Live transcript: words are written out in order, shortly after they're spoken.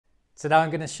So now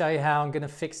I'm going to show you how I'm going to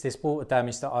fix this water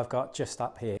damage that I've got just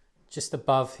up here. Just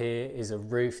above here is a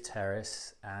roof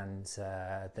terrace, and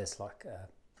there's like a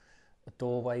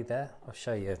doorway there. I'll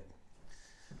show you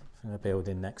from the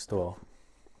building next door.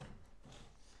 You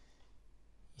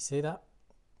see that?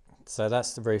 So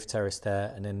that's the roof terrace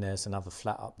there, and then there's another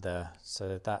flat up there.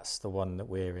 So that's the one that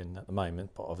we're in at the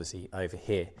moment, but obviously over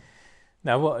here.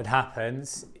 Now what had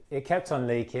happened, it kept on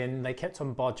leaking, they kept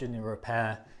on bodging the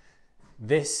repair.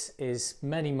 This is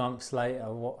many months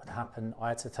later. What had happened, I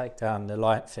had to take down the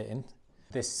light fitting.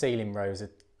 This ceiling rose had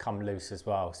come loose as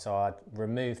well, so I'd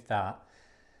removed that.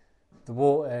 The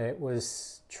water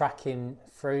was tracking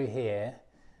through here,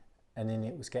 and then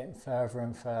it was getting further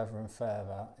and further and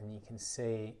further, and you can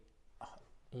see,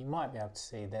 you might be able to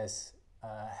see there's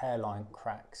hairline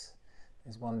cracks.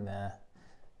 There's one there,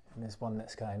 and there's one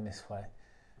that's going this way.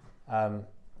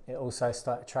 It also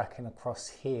started tracking across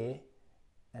here,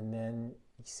 and then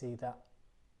you see that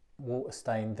water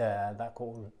stain there, that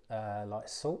got like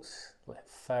salts, like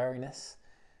furriness.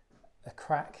 A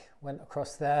crack went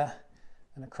across there,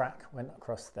 and a crack went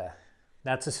across there.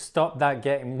 Now to stop that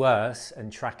getting worse and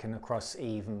tracking across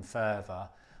even further,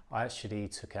 I actually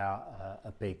took out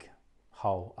a big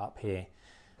hole up here.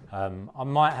 I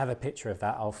might have a picture of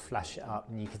that, I'll flash it up,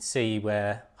 and you can see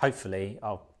where, hopefully,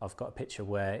 I've got a picture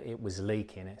where it was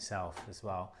leaking itself as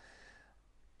well.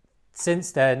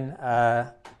 Since then,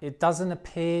 it doesn't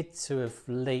appear to have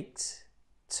leaked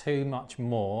too much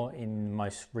more in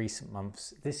most recent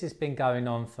months. This has been going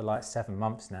on for like 7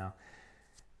 months now.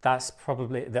 That's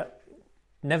probably that.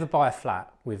 Never buy a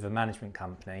flat with a management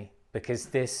company, because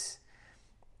it's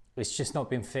just not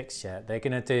been fixed yet. They're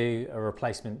going to do a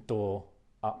replacement door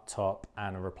up top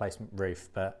and a replacement roof,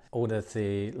 but all of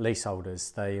the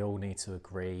leaseholders, they all need to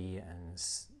agree, and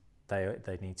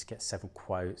they need to get several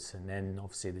quotes, and then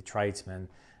obviously the tradesmen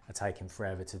are taking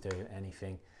forever to do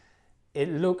anything. It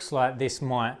looks like this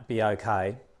might be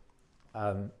okay.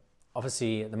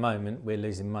 Obviously at the moment we're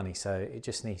losing money, so it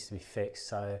just needs to be fixed.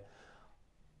 So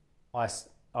I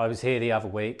was here the other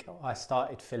week, I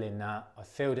started filling that, I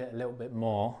filled it a little bit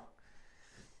more,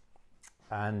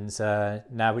 and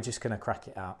now we're just going to crack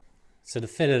it out. So the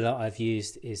filler that I've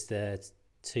used is the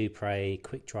 2-Pray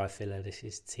quick dry filler. This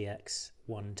is TX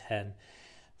 110.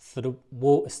 For the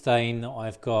water stain that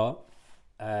I've got,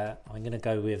 I'm going to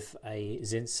go with a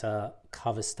Zinsser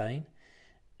Coverstain,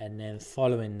 and then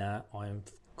following that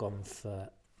I've gone for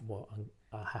what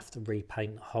I have to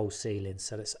repaint the whole ceiling.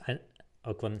 So that's,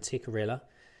 I've gone Tikkurila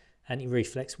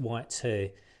Anti-Reflex white 2.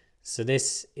 So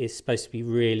this is supposed to be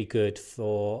really good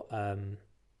for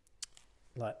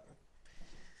like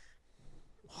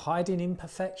hiding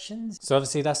imperfections. So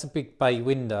obviously that's a big bay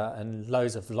window and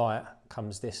loads of light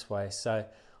comes this way. So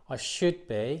I should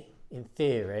be, in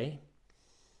theory,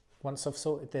 once I've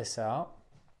sorted this out,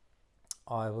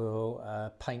 I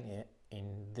will paint it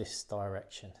in this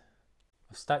direction.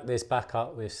 I've stuck this back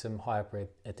up with some hybrid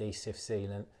adhesive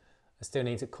sealant. I still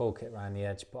need to caulk it around the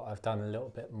edge, but I've done a little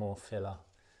bit more filler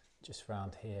just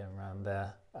around here and around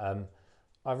there.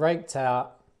 I raked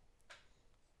out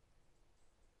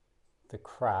the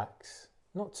cracks,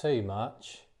 not too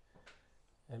much.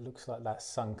 It looks like that's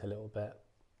sunk a little bit.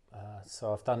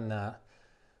 So I've done that.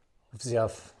 Obviously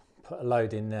I've put a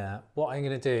load in there. What I'm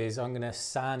going to do is I'm going to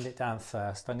sand it down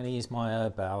first. I'm going to use my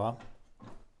Erbauer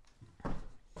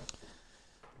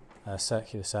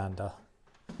circular sander.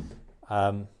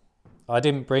 I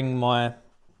didn't bring my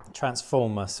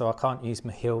transformer, so I can't use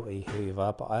my Hilti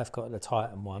Hoover, but I've got the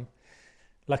Titan one.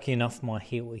 Lucky enough, my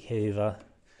Hilti Hoover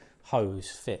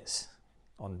hose fits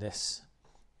on this.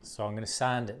 So I'm going to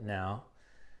sand it now,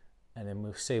 and then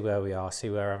we'll see where we are, see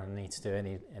where I need to do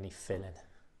any filling.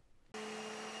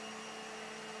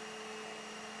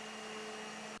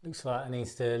 Looks like I need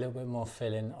to do a little bit more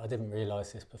filling. I didn't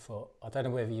realise this before. I don't know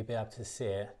whether you'll be able to see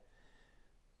it,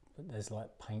 but there's like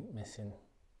paint missing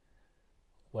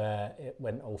where it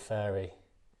went all fairy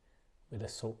with the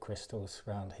salt crystals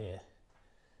around here.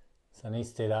 So I need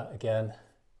to do that again.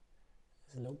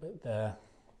 There's a little bit there.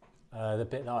 The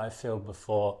bit that I filled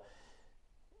before,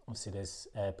 obviously there's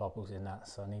air bubbles in that,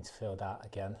 so I need to fill that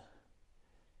again.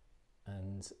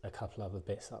 And a couple other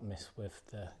bits that I missed with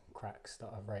the cracks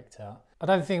that I've raked out. I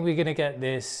don't think we're gonna get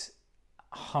this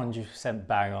 100%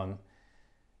 bang on. At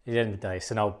the end of the day,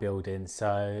 it's an old building,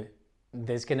 so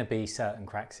there's going to be certain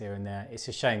cracks here and there. It's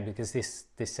a shame because this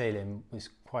ceiling was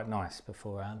quite nice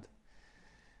beforehand.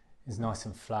 It's nice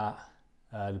and flat.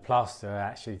 The plaster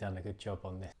actually done a good job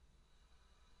on this.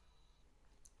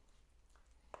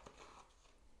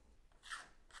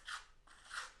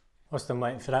 Whilst I'm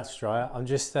waiting for that to dry, I'm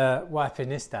just wiping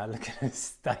this down. Look at the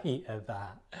state of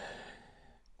that.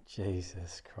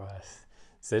 Jesus Christ.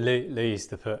 So Lou used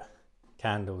to put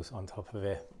candles on top of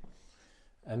it.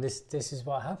 And this is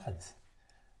what happens.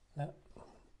 Look,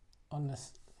 on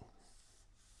this,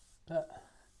 look.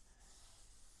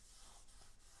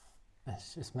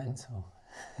 That's just mental.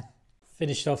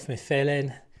 Finished off my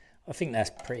filling. I think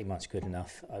that's pretty much good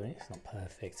enough. I mean, it's not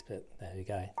perfect, but there we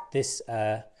go. This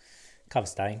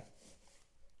Coverstain,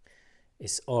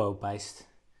 it's oil based.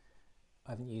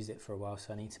 I haven't used it for a while,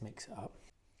 so I need to mix it up.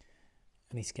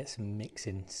 I need to get some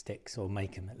mixing sticks, or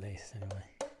make them at least anyway.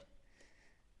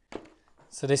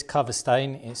 So this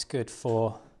Coverstain, it's good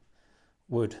for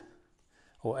wood,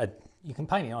 or you can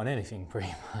paint it on anything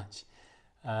pretty much.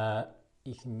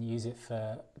 You can use it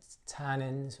for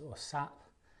tannins or sap.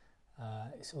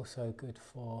 It's also good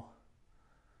for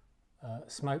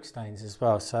smoke stains as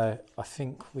well. So I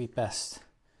think we best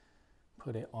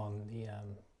put it on the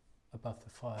above the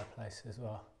fireplace as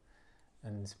well.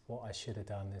 And what I should have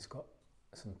done is got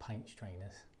some paint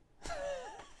strainers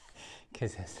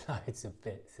because there's loads of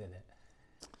bits in it.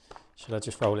 Should I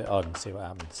just roll it on and see what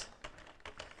happens?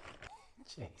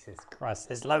 Jesus Christ,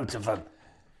 there's loads of them.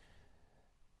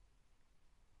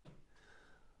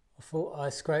 I thought I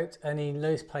scraped any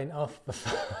loose paint off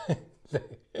before.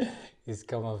 It's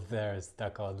come off there and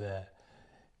stuck on there.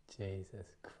 Jesus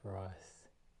Christ.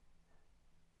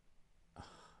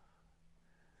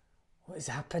 What is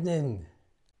happening?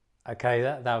 Okay,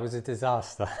 that was a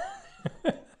disaster.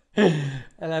 And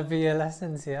that'll be your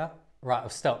lessons here. Right,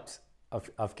 I've stopped.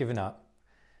 I've given up.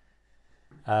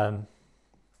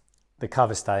 The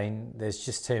Coverstain, there's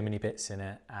just too many bits in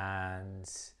it, and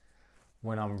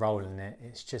when I'm rolling it,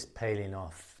 it's just peeling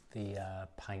off the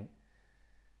paint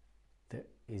that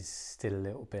is still a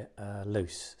little bit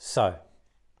loose. So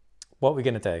what we're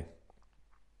going to do,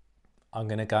 I'm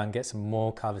going to go and get some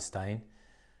more Coverstain.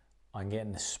 I'm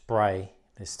getting the spray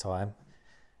this time,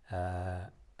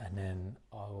 and then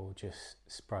I will just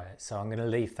spray it. So I'm going to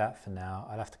leave that for now.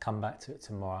 I'll have to come back to it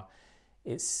tomorrow.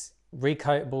 It's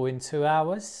recoatable in 2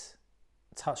 hours,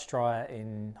 touch dryer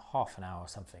in half an hour or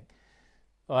something.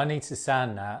 Well, I need to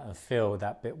sand that and fill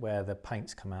that bit where the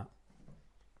paint's come out.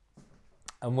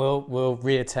 And we'll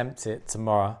reattempt it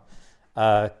tomorrow.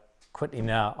 Quickly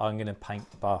now, I'm going to paint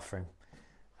the bathroom.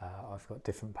 I've got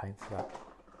different paint for that.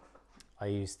 I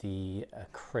use the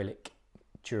acrylic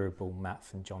durable matte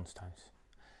from Johnstone's.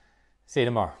 See you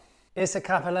tomorrow. It's a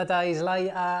couple of days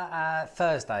later,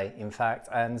 Thursday in fact,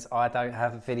 and I don't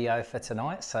have a video for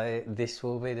tonight, so this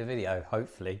will be the video,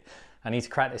 hopefully. I need to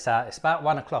crack this out. It's about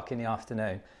 1 o'clock in the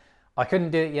afternoon. I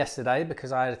couldn't do it yesterday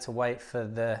because I had to wait for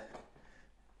the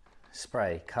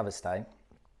spray Coverstain.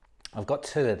 I've got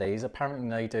 2 of these. Apparently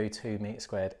they do 2 meters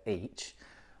squared each.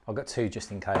 I've got 2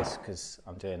 just in case because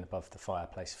I'm doing above the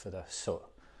fireplace for the soot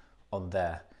on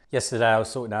there. Yesterday I was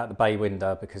sorting out the bay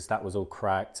window because that was all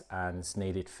cracked and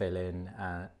needed filling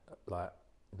like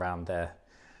around there.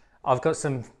 I've got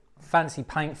some fancy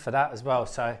paint for that as well,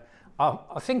 so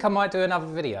I think I might do another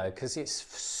video because it's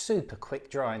super quick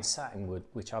drying satin wood,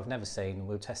 which I've never seen.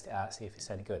 We'll test it out, see if it's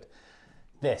any good.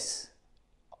 This,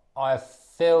 I've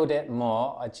filled it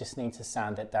more. I just need to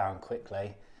sand it down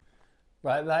quickly.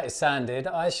 Right, that is sanded.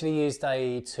 I actually used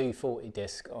a 240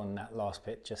 disc on that last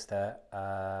bit just there.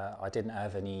 I didn't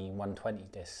have any 120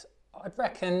 discs. I'd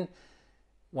reckon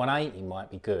 180 might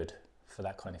be good for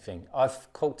that kind of thing.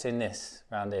 I've caulked in this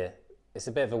around here. It's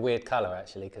a bit of a weird colour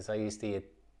actually because I used the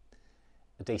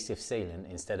adhesive sealant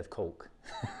instead of caulk.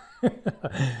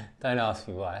 Don't ask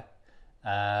me why.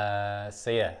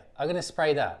 So yeah, I'm going to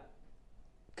spray that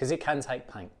because it can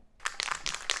take paint.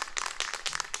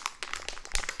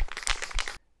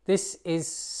 This is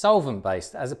solvent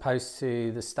based as opposed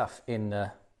to the stuff in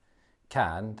the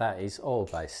can that is oil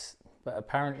based, but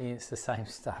apparently it's the same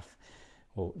stuff.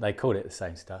 Well, they call it the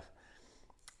same stuff.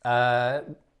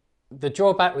 The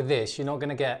drawback with this, you're not going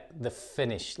to get the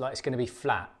finish, like it's going to be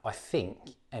flat, I think,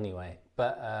 anyway.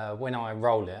 But when I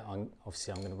roll it,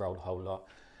 obviously I'm going to roll a whole lot,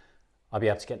 I'll be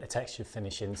able to get the texture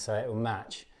finish in so it will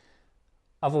match.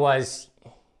 Otherwise,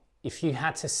 if you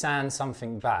had to sand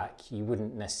something back, you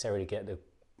wouldn't necessarily get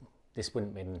this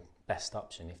wouldn't be the best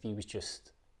option. If you was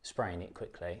just spraying it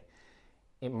quickly,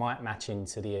 it might match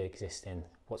into the existing,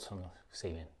 what's on the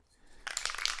ceiling.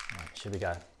 Right, should we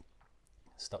go?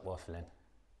 Stop waffling.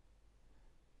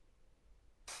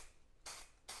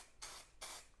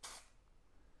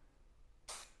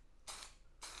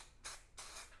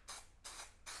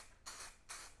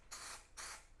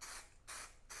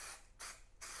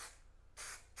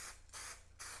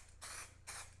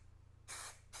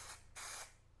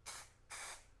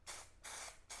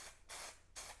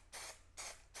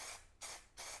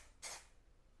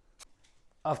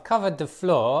 I've covered the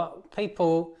floor.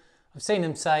 People, I've seen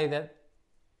them say that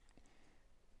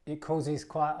it causes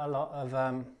quite a lot of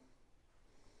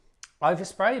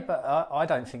overspray, but I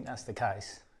don't think that's the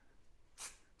case.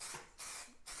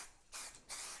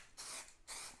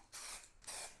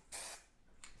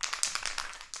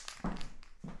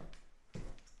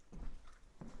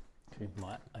 We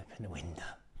might open the window.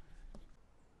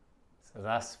 So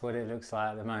that's what it looks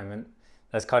like at the moment.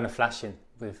 That's kind of flashing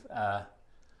with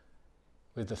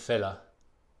the filler.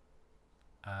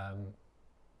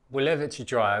 We'll leave it to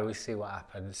dry, we'll see what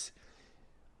happens.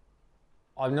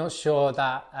 I'm not sure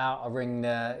that outer ring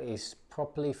there is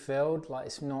properly filled, like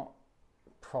it's not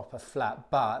proper flat,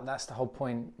 but that's the whole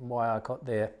point why I got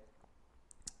the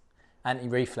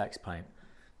anti-reflex paint.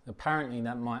 Apparently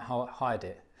that might hide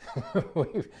it.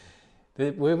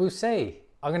 We will see.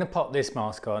 I'm going to pop this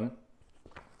mask on.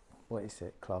 What is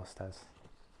it classed as?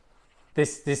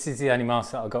 This is the only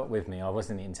mask that I got with me. I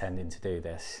wasn't intending to do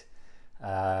this.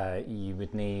 You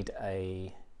would need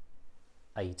a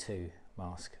A2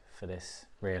 mask for this,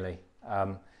 really.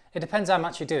 It depends how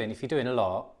much you're doing. If you're doing a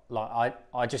lot, like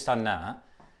I just done that,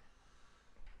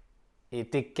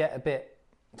 it did get a bit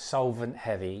solvent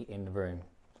heavy in the room.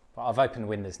 But I've opened the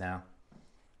windows now.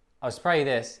 I'll spray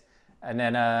this and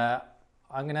then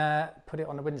I'm gonna put it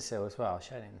on the windowsill as well. I'll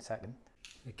show you in a second.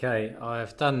 Okay,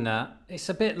 I've done that. It's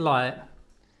a bit light.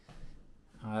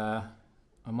 I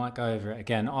might go over it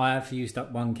again. I have used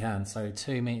up 1 can, so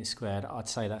 2 meters squared. I'd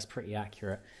say that's pretty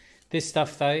accurate. This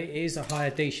stuff though is a high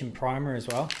adhesion primer as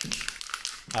well.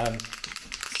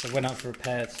 So when I've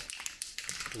repaired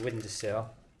the windowsill,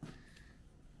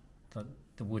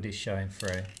 the wood is showing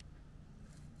through.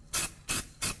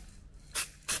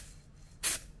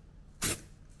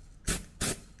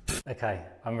 Okay,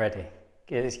 I'm ready.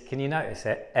 Can you notice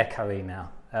it echoey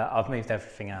now? I've moved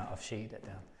everything out, I've sheeted it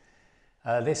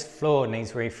down. This floor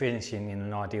needs refinishing in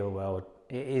an ideal world.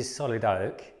 It is solid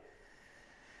oak,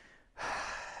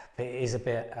 but it is a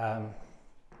bit,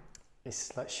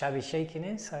 it's like shabby chic in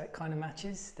here, so it kind of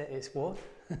matches that it's wood.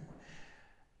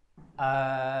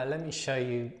 Let me show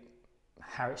you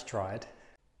how it's dried.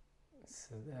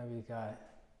 So there we go.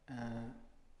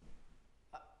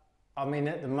 I mean,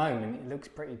 at the moment, it looks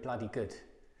pretty bloody good.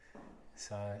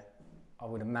 So I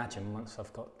would imagine once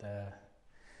I've got the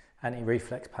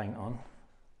anti-reflex paint on,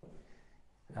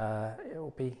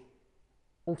 it'll be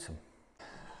awesome.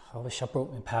 I wish I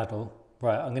brought my paddle.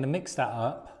 Right, I'm going to mix that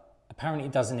up. Apparently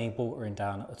it doesn't need watering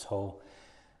down at all.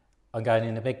 I'm going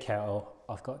in a big kettle.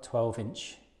 I've got a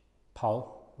 12-inch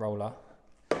pole roller.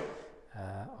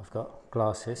 I've got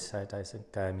glasses so it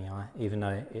doesn't go in my eye, even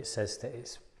though it says that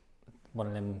it's one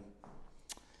of them,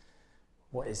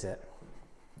 what is it?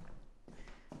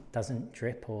 Doesn't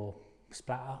drip or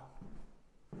splatter,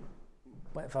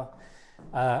 whatever.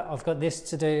 I've got this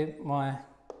to do my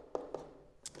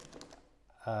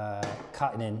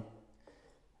cutting in.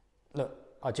 Look,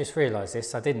 I just realised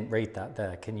this, I didn't read that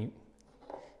there. Can you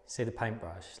see the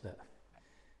paintbrush? Look.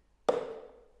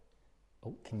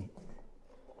 Oh, can you?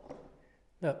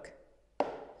 Look.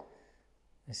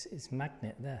 It's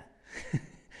magnet there.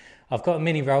 I've got a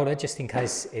mini roller just in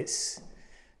case it's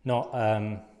not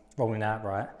rolling out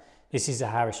right. This is a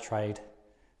Harris trade.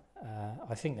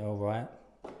 I think they're all right.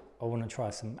 I want to try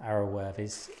some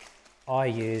Arrowworthies. I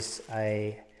use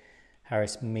a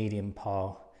Harris medium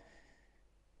pile.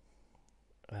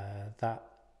 That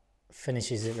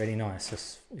finishes it really nice.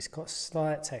 It's got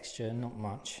slight texture, not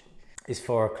much. It's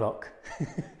 4 o'clock.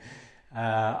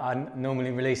 I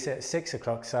normally release it at 6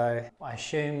 o'clock, so I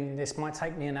assume this might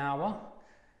take me an hour,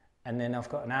 and then I've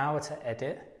got an hour to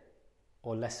edit,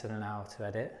 or less than an hour to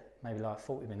edit, maybe like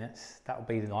 40 minutes. That'll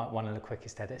be like one of the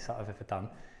quickest edits that I've ever done.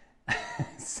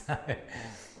 So,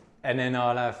 and then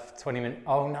I'll have 20 minutes.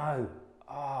 Oh no!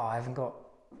 Oh, I haven't got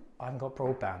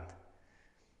broadband.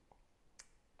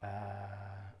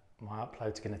 My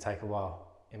upload's going to take a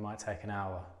while. It might take an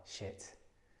hour. Shit.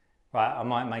 Right, I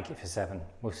might make it for 7.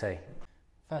 We'll see.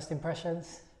 First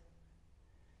impressions.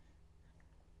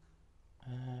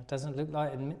 Doesn't look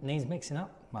like it needs mixing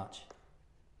up much.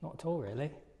 Not at all, really.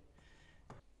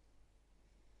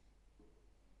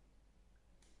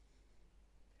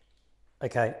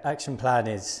 Okay, action plan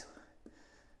is,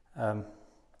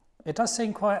 it does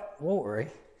seem quite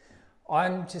watery.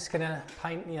 I'm just going to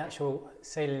paint the actual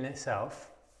ceiling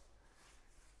itself.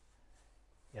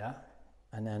 Yeah,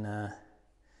 and then,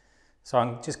 so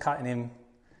I'm just cutting in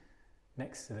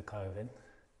next to the coving.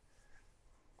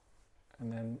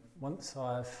 And then once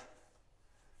I've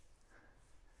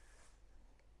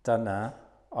done that,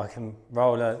 I can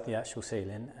roll out the actual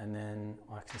ceiling and then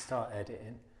I can start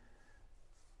editing.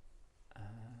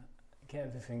 Get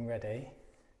everything ready.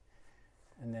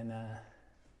 and then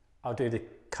I'll do the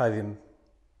coving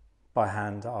by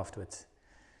hand afterwards.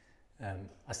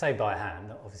 I say by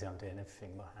hand, obviously I'm doing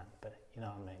everything by hand, but you know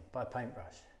what I mean, by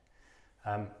paintbrush.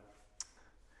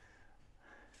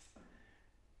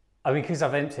 I mean, because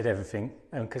I've emptied everything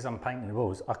and because I'm painting the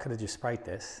walls, I could have just sprayed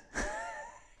this,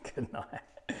 couldn't I?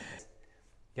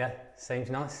 Yeah,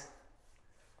 seems nice.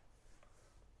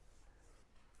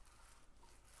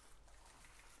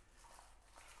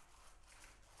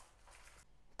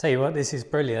 Tell you what, this is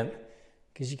brilliant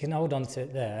because you can hold on to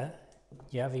it there.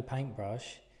 You have your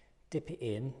paintbrush, dip it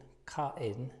in, cut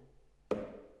in,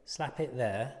 slap it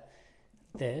there.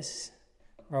 This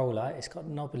roller, it's got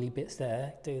knobbly bits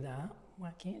there. Do that,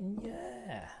 whack it, and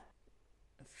yeah,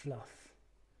 fluff.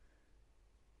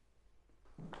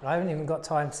 I haven't even got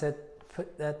time to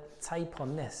put the tape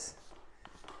on this.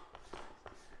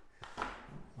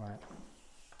 Right.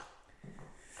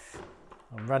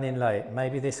 I'm running late.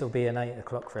 Maybe this will be an 8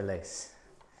 o'clock release.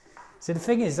 So the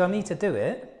thing is, I need to do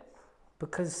it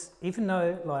because even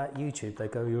though like YouTube, they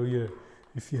go, oh yeah,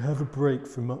 if you have a break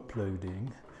from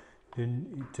uploading,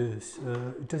 then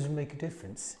it doesn't make a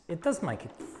difference. It does make a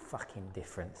fucking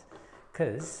difference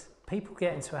because people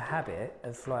get into a habit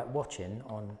of like watching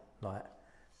on like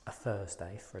a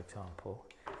Thursday, for example,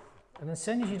 and as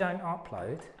soon as you don't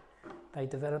upload, they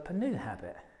develop a new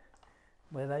habit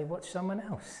where they watch someone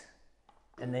else.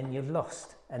 And then you've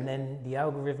lost, and then the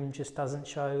algorithm just doesn't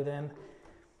show them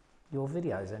your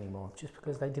videos anymore just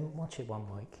because they didn't watch it one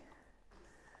week.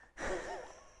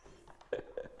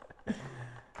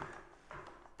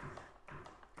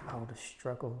 Oh, the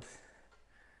struggles.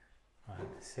 Right,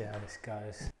 let's see how this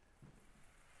goes.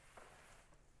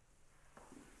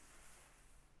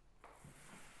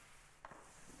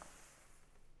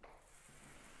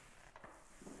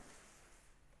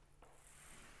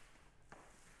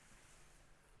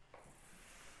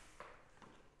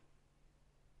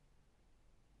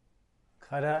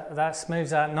 That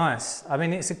smooths out nice. I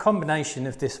mean, it's a combination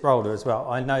of this roller as well.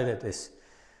 I know that this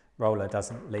roller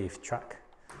doesn't leave track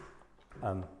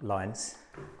lines.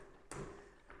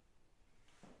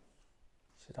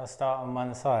 Should I start on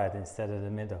one side instead of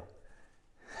the middle?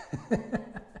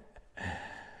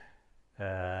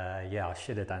 Yeah, I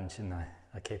should have done, shouldn't I?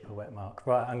 I keep a wet mark.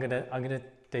 Right, I'm gonna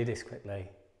do this quickly.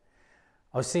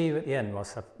 I'll see you at the end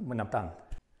when I'm done.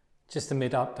 Just a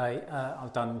mid update,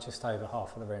 I've done just over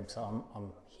half of the room, so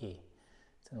I'm here.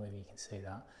 Don't know whether you can see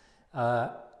that.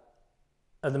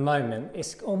 At the moment,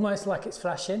 it's almost like it's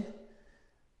flashing,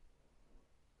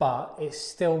 but it's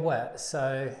still wet,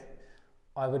 so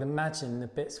I would imagine the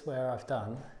bits where I've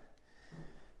done,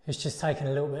 it's just taken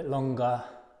a little bit longer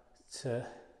to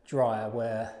dry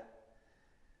where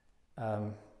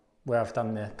I've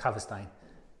done the cover stain.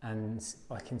 And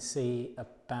I can see a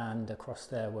band across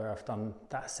there where I've done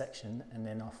that section and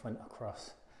then off went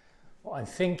across. What I'm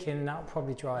thinking, that'll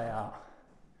probably dry out.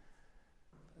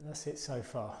 That's it so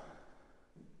far.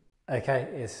 Okay,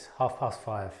 it's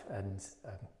 5:30 and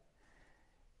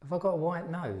have I got a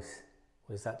white nose?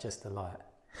 Or is that just the light?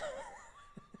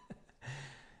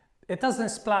 It doesn't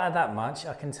splatter that much,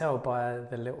 I can tell by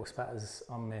the little spatters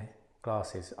on my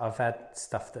glasses. I've had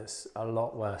stuff that's a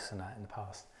lot worse than that in the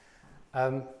past.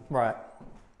 Right,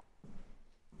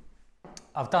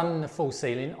 I've done the full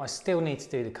ceiling. I still need to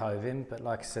do the coving, but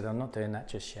like I said, I'm not doing that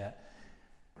just yet.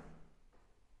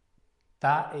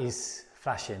 That is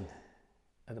flashing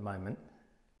at the moment.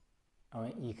 I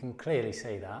mean, you can clearly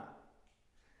see that.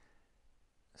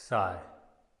 So,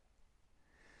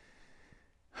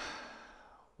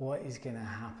 what is going to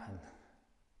happen?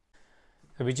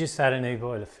 So we just had a new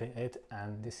boiler fitted,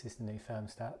 and this is the new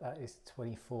thermostat. That is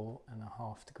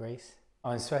 24.5 degrees.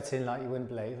 I'm sweating like you wouldn't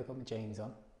believe. I've got my jeans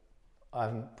on. I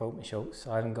haven't brought my shorts,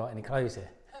 so I haven't got any clothes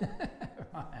here.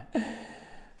 Right.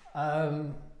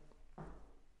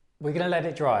 We're going to let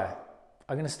it dry.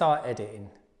 I'm going to start editing.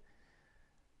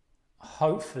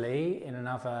 Hopefully, in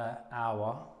another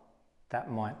hour,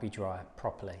 that might be dry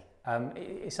properly.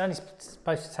 It's only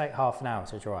supposed to take half an hour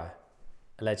to dry,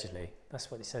 allegedly.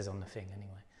 That's what it says on the thing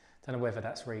anyway. Don't know whether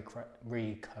that's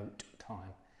recoat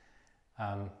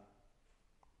time.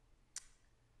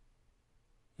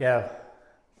 Yeah,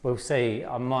 we'll see.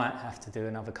 I might have to do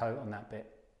another coat on that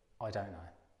bit. I don't know.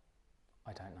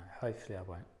 Hopefully I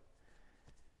won't.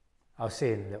 I'll see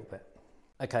you in a little bit.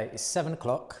 Okay, it's 7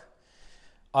 o'clock.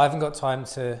 I haven't got time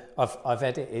to, I've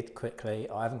edited quickly.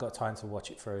 I haven't got time to watch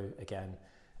it through again.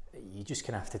 You're just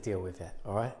gonna have to deal with it,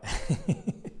 all right?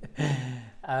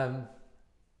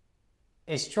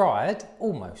 It's dried,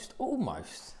 almost.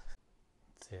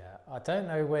 So yeah, I don't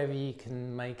know whether you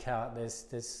can make out,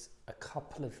 there's a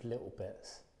couple of little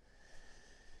bits.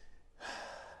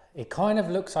 it kind of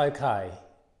looks okay.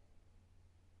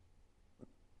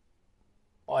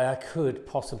 I could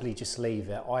possibly just leave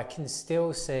it. I can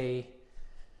still see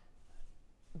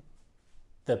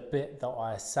the bit that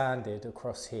I sanded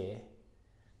across here.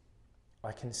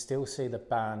 I can still see the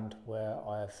band where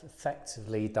I've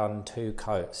effectively done 2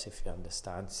 coats, if you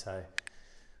understand. So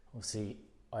obviously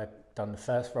I've done the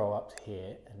first roll up to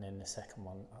here and then the second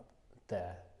one up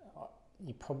there.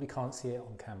 You probably can't see it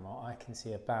on camera. I can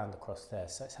see a band across there,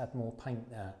 so it's had more paint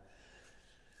there.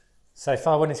 So if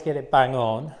I wanted to get it bang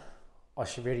on, I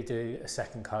should really do a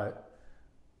second coat.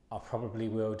 I probably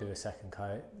will do a second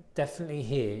coat. Definitely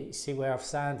here, you see where I've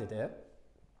sanded it,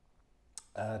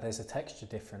 there's a texture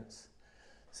difference.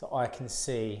 So I can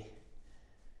see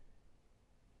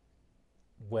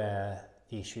where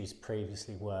the issues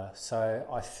previously were. So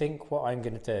I think what I'm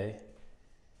going to do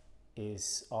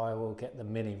is I will get the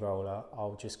mini roller.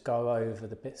 I'll just go over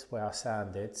the bits where I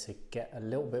sanded to get a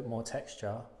little bit more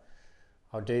texture.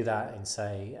 I'll do that in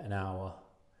say an hour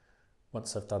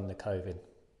once I've done the coving.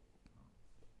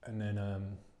 And then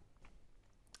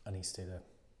I need to do the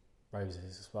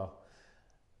roses as well.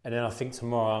 And then I think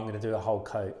tomorrow I'm going to do a whole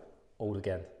coat all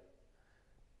again.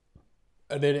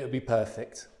 And then it'll be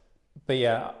perfect. But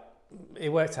yeah, it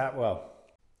worked out well.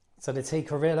 So the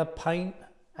Tikkurila paint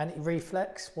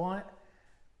Anti-Reflex white,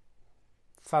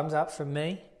 thumbs up from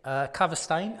me.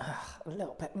 Coverstain, a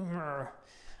little bit,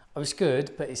 it was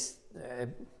good, but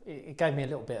it gave me a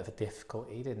little bit of a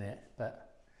difficulty, didn't it?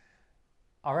 But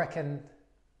I reckon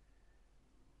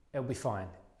it'll be fine.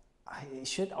 I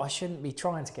shouldn't be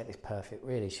trying to get this perfect,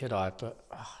 really, should I? But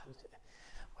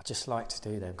I just like to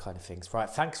do them kind of things. Right,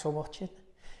 thanks for watching.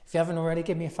 If you haven't already,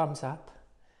 give me a thumbs up.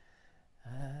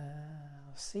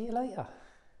 I'll see you later.